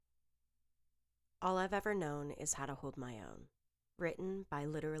All I've ever known is how to hold my own. Written by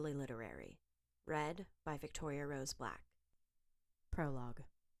Literally Literary. Read by Victoria Rose Black. Prologue.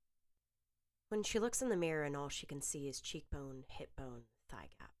 When she looks in the mirror and all she can see is cheekbone, hip bone, thigh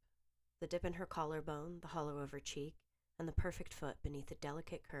gap. The dip in her collarbone, the hollow of her cheek, and the perfect foot beneath the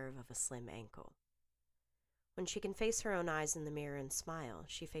delicate curve of a slim ankle. When she can face her own eyes in the mirror and smile,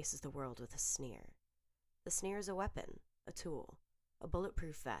 she faces the world with a sneer. The sneer is a weapon, a tool, a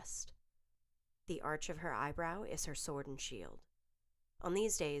bulletproof vest. The arch of her eyebrow is her sword and shield. On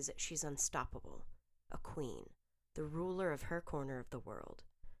these days, she's unstoppable, a queen, the ruler of her corner of the world.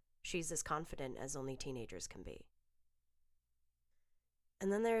 She's as confident as only teenagers can be.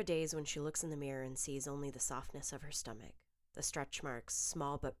 And then there are days when she looks in the mirror and sees only the softness of her stomach, the stretch marks,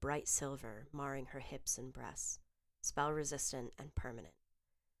 small but bright silver, marring her hips and breasts, spell-resistant and permanent.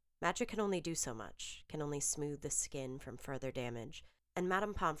 Magic can only do so much, can only smooth the skin from further damage, and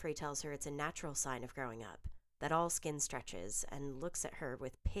Madame Pomfrey tells her it's a natural sign of growing up, that all skin stretches, and looks at her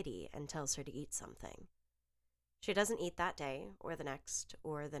with pity and tells her to eat something. She doesn't eat that day, or the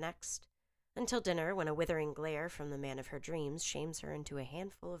next, until dinner when a withering glare from the man of her dreams shames her into a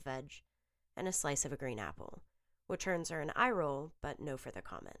handful of veg and a slice of a green apple, which earns her an eye roll, but no further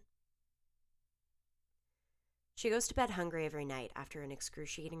comment. She goes to bed hungry every night after an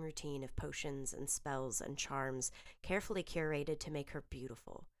excruciating routine of potions and spells and charms carefully curated to make her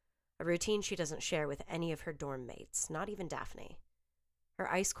beautiful, a routine she doesn't share with any of her dorm mates, not even Daphne. Her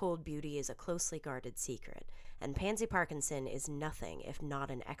ice-cold beauty is a closely guarded secret, and Pansy Parkinson is nothing if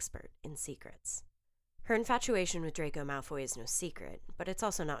not an expert in secrets. Her infatuation with Draco Malfoy is no secret, but it's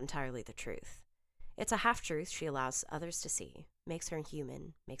also not entirely the truth. It's a half-truth she allows others to see, makes her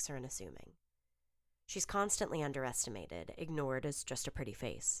human, makes her unassuming. She's constantly underestimated, ignored as just a pretty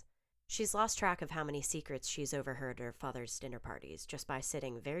face. She's lost track of how many secrets she's overheard at her father's dinner parties just by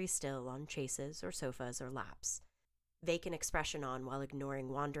sitting very still on chases or sofas or laps, vacant expression on while ignoring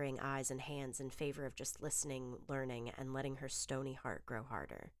wandering eyes and hands in favor of just listening, learning, and letting her stony heart grow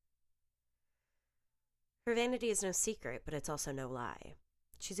harder. Her vanity is no secret, but it's also no lie.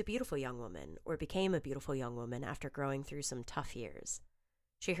 She's a beautiful young woman, or became a beautiful young woman after growing through some tough years.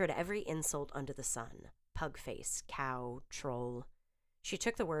 She heard every insult under the sun, pug-face, cow, troll. She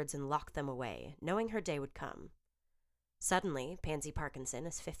took the words and locked them away, knowing her day would come. Suddenly, Pansy Parkinson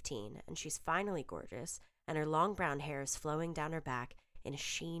is 15, and she's finally gorgeous, and her long brown hair is flowing down her back in a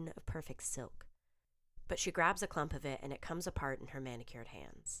sheen of perfect silk. But she grabs a clump of it, and it comes apart in her manicured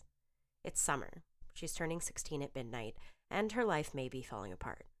hands. It's summer. She's turning 16 at midnight, and her life may be falling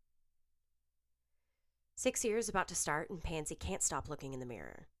apart. 6 years about to start, and Pansy can't stop looking in the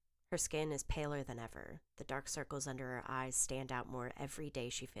mirror. Her skin is paler than ever. The dark circles under her eyes stand out more every day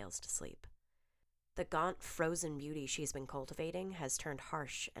she fails to sleep. The gaunt, frozen beauty she's been cultivating has turned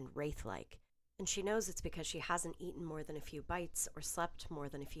harsh and wraith-like, and she knows it's because she hasn't eaten more than a few bites or slept more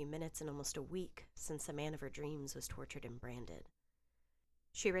than a few minutes in almost a week since the man of her dreams was tortured and branded.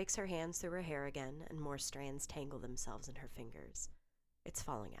 She rakes her hands through her hair again, and more strands tangle themselves in her fingers. It's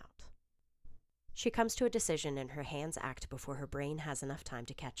falling out. She comes to a decision and her hands act before her brain has enough time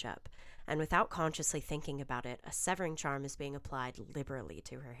to catch up, and without consciously thinking about it, a severing charm is being applied liberally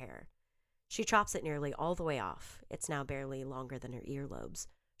to her hair. She chops it nearly all the way off. It's now barely longer than her earlobes,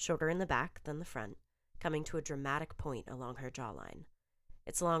 shorter in the back than the front, coming to a dramatic point along her jawline.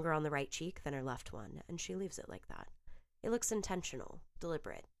 It's longer on the right cheek than her left one, and she leaves it like that. It looks intentional,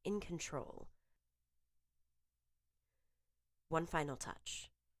 deliberate, in control. One final touch.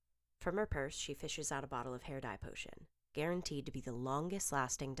 From her purse, she fishes out a bottle of hair dye potion, guaranteed to be the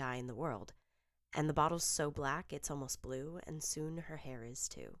longest-lasting dye in the world, and the bottle's so black it's almost blue, and soon her hair is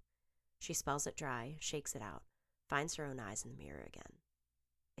too. She spells it dry, shakes it out, finds her own eyes in the mirror again.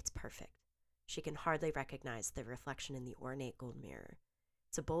 It's perfect. She can hardly recognize the reflection in the ornate gold mirror.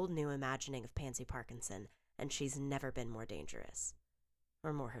 It's a bold new imagining of Pansy Parkinson, and she's never been more dangerous,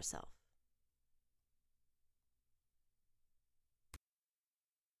 or more herself.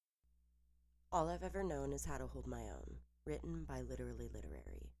 All I've ever known is how to hold my own. Written by Literally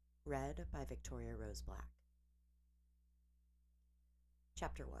Literary. Read by Victoria Rose Black.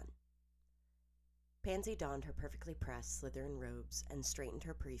 Chapter 1. Pansy donned her perfectly pressed Slytherin robes and straightened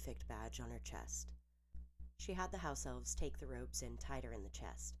her prefect badge on her chest. She had the house elves take the robes in tighter in the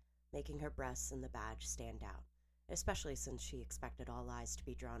chest, making her breasts and the badge stand out, especially since she expected all eyes to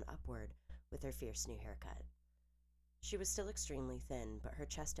be drawn upward with her fierce new haircut. She was still extremely thin, but her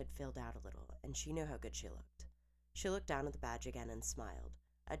chest had filled out a little, and she knew how good she looked. She looked down at the badge again and smiled,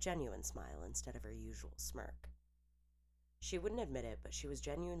 a genuine smile instead of her usual smirk. She wouldn't admit it, but she was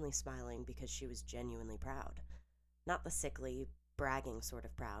genuinely smiling because she was genuinely proud. Not the sickly, bragging sort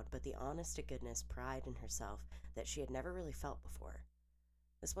of proud, but the honest-to-goodness pride in herself that she had never really felt before.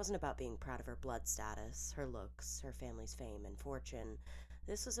 This wasn't about being proud of her blood status, her looks, her family's fame and fortune.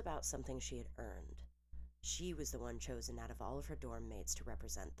 This was about something she had earned. She was the one chosen out of all of her dorm mates to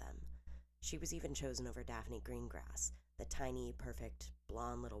represent them. She was even chosen over Daphne Greengrass, the tiny, perfect,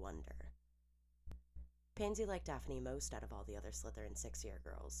 blonde little wonder. Pansy liked Daphne most out of all the other Slytherin six-year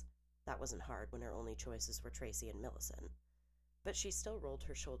girls. That wasn't hard when her only choices were Tracy and Millicent. But she still rolled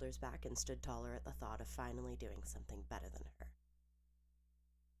her shoulders back and stood taller at the thought of finally doing something better than her.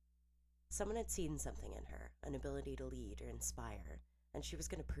 Someone had seen something in her, an ability to lead or inspire, and she was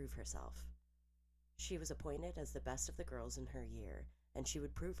going to prove herself. She was appointed as the best of the girls in her year, and she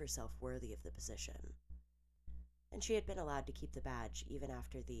would prove herself worthy of the position. And she had been allowed to keep the badge even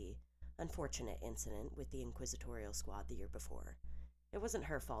after the unfortunate incident with the Inquisitorial Squad the year before. It wasn't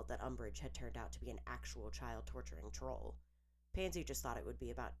her fault that Umbridge had turned out to be an actual child-torturing troll. Pansy just thought it would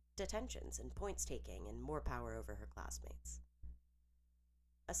be about detentions and points-taking and more power over her classmates.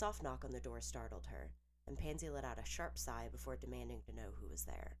 A soft knock on the door startled her, and Pansy let out a sharp sigh before demanding to know who was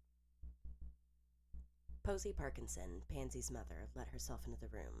there. Pansy Parkinson, Pansy's mother, let herself into the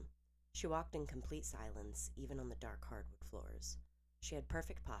room. She walked in complete silence, even on the dark hardwood floors. She had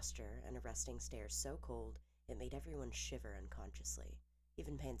perfect posture and a resting stare so cold it made everyone shiver unconsciously,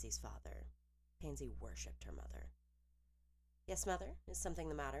 even Pansy's father. Pansy worshipped her mother. "Yes, Mother? Is something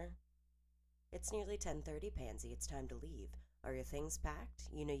the matter?" "It's nearly 10:30, Pansy. It's time to leave. Are your things packed?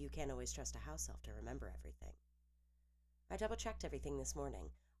 You know you can't always trust a house elf to remember everything." "I double-checked everything this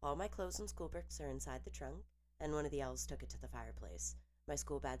morning. All my clothes and school books are inside the trunk, and one of the elves took it to the fireplace. My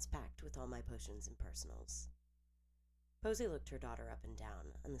school bag's packed with all my potions and personals." Posy looked her daughter up and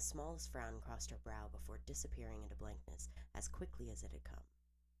down, and the smallest frown crossed her brow before disappearing into blankness as quickly as it had come.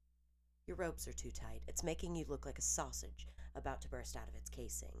 "Your robes are too tight. It's making you look like a sausage about to burst out of its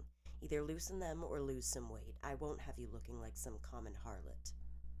casing. Either loosen them or lose some weight. I won't have you looking like some common harlot."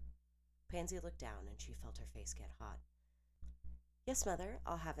 Pansy looked down, and she felt her face get hot. "Yes, Mother,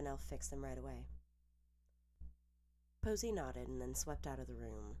 I'll have an elf fix them right away." Posy nodded and then swept out of the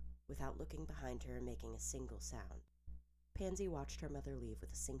room, without looking behind her or making a single sound. Pansy watched her mother leave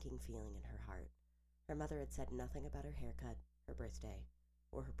with a sinking feeling in her heart. Her mother had said nothing about her haircut, her birthday,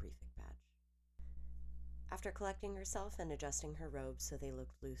 or her prefect badge. After collecting herself and adjusting her robes so they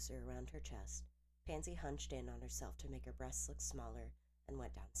looked looser around her chest, Pansy hunched in on herself to make her breasts look smaller and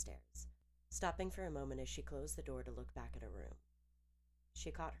went downstairs, stopping for a moment as she closed the door to look back at her room.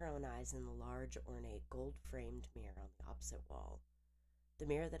 She caught her own eyes in the large, ornate, gold-framed mirror on the opposite wall, the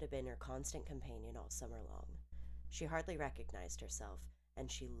mirror that had been her constant companion all summer long. She hardly recognized herself,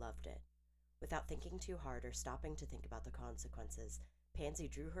 and she loved it. Without thinking too hard or stopping to think about the consequences, Pansy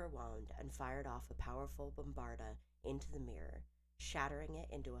drew her wand and fired off a powerful bombarda into the mirror, shattering it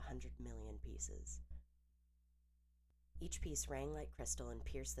into 100 million pieces. Each piece rang like crystal and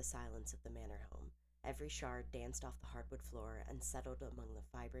pierced the silence of the manor home. Every shard danced off the hardwood floor and settled among the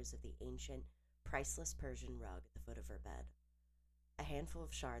fibers of the ancient, priceless Persian rug at the foot of her bed. A handful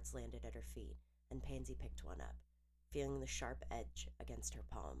of shards landed at her feet, and Pansy picked one up, feeling the sharp edge against her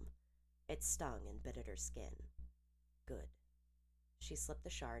palm. It stung and bit at her skin. Good. She slipped the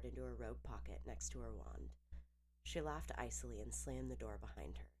shard into her robe pocket next to her wand. She laughed icily and slammed the door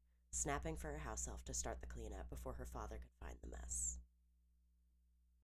behind her, snapping for her house elf to start the cleanup before her father could find the mess.